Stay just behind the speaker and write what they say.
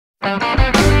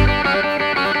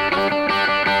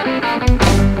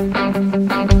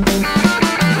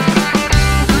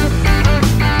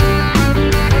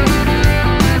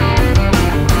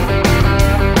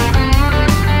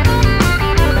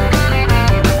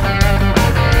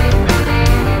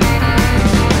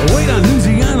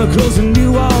Close to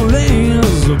New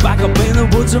Orleans, back up in the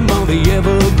woods among the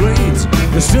evergreens.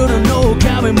 There stood an old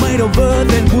cabin made of earth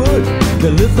and wood.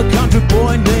 There lived a country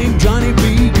boy named Johnny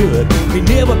B. Good. He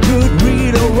never could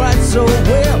read or write so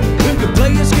well. He could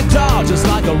play his guitar just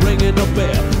like a ringing a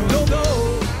bell. Go, go,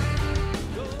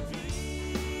 go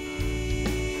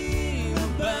dream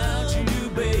about you,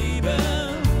 baby.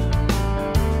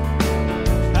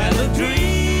 Have a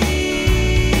dream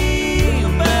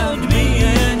about me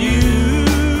and you.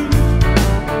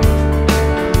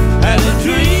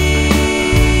 Dream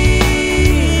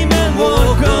and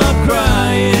woke up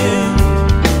crying.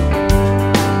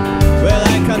 Well,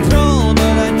 I control,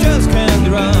 but I just can't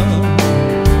run.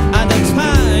 And the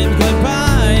time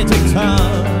goodbye to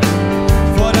time.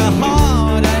 For the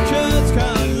heart, I just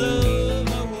can't love.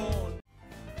 I won't.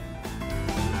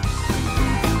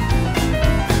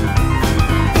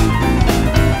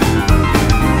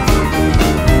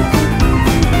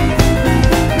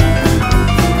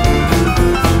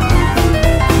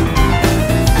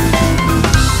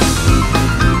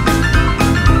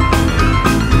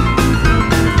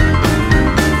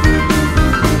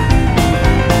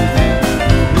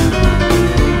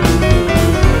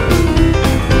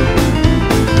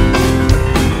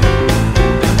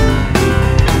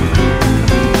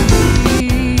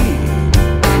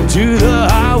 To the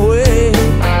highway,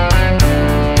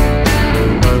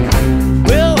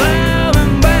 well,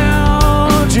 I'm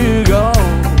bound to go.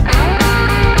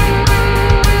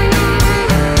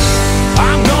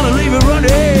 I'm gonna leave it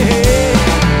running,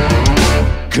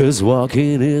 'cause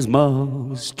walking is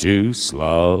most too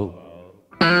slow.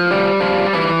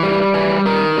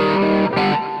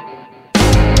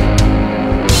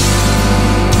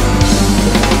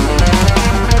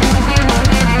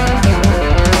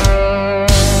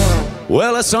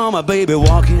 Well, I saw my baby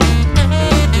walking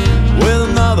with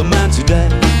another man today.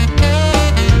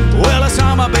 Well, I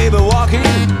saw my baby walking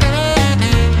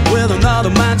with another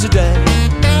man today.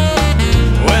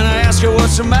 When I asked her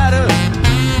what's the matter,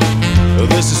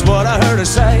 this is what I heard her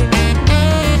say.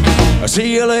 I'll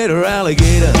see you later,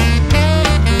 alligator,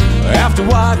 after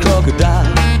white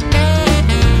crocodile.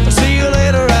 I'll see you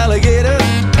later, alligator,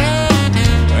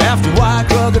 after white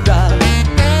crocodile.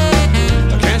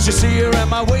 Can't you see her at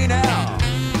my way now?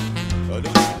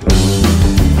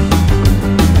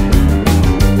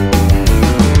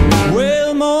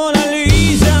 Well, Mona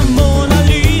Lisa,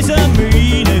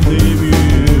 me name you.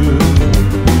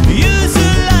 You so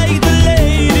like the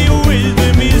lady with the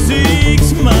music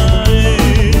smile.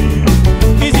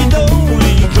 Is it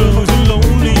only close and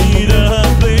lonely that I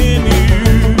blame you?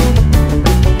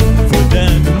 For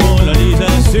that Mona Lisa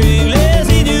sing, let's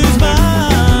seduce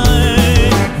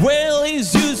mine. Well, it's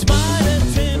just mine and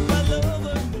temper lover.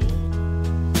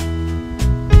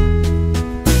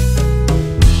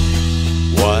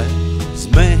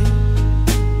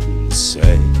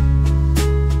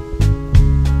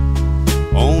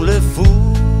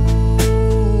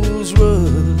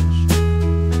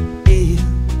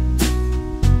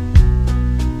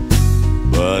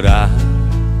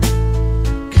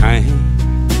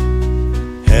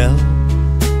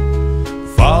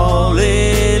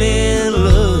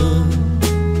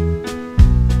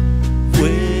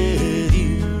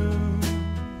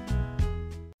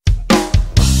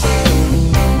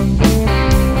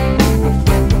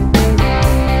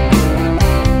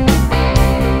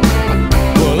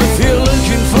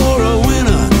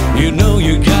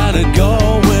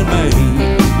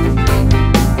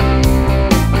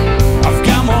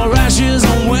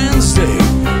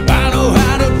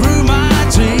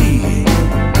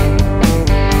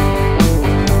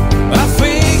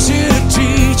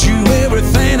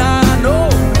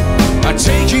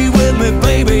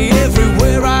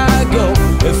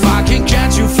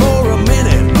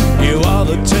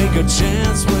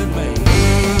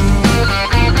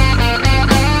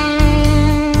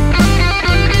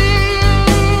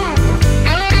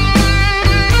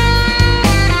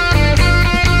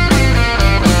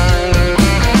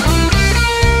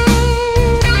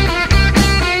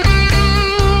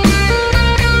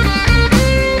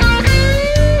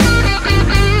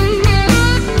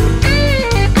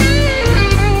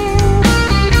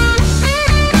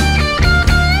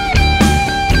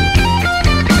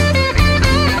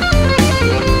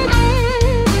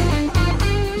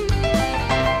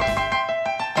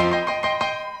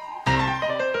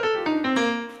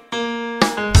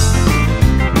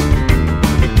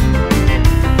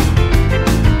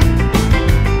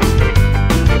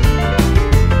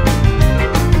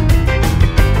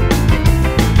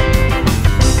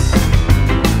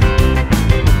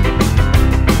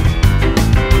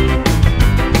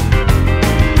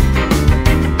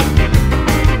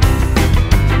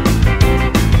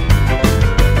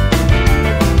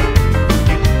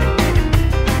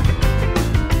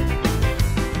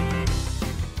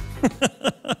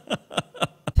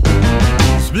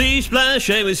 Splish splash,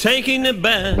 I was taking a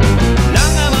bath.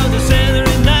 Long about the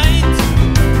Saturday night.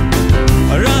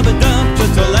 I rubbed up,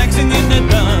 just relaxing in the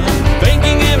dark,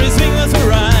 thinking everything was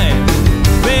alright.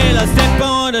 Well, I step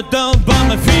on the door, but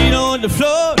my feet on the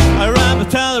floor. I rub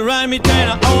a towel around me, then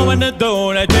I open the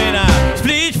door. I then I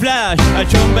splish splash, I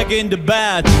jump back in the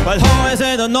bed. But how I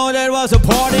said, I know there was a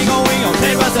party going on.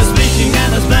 There was a splishing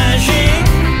and a splashing.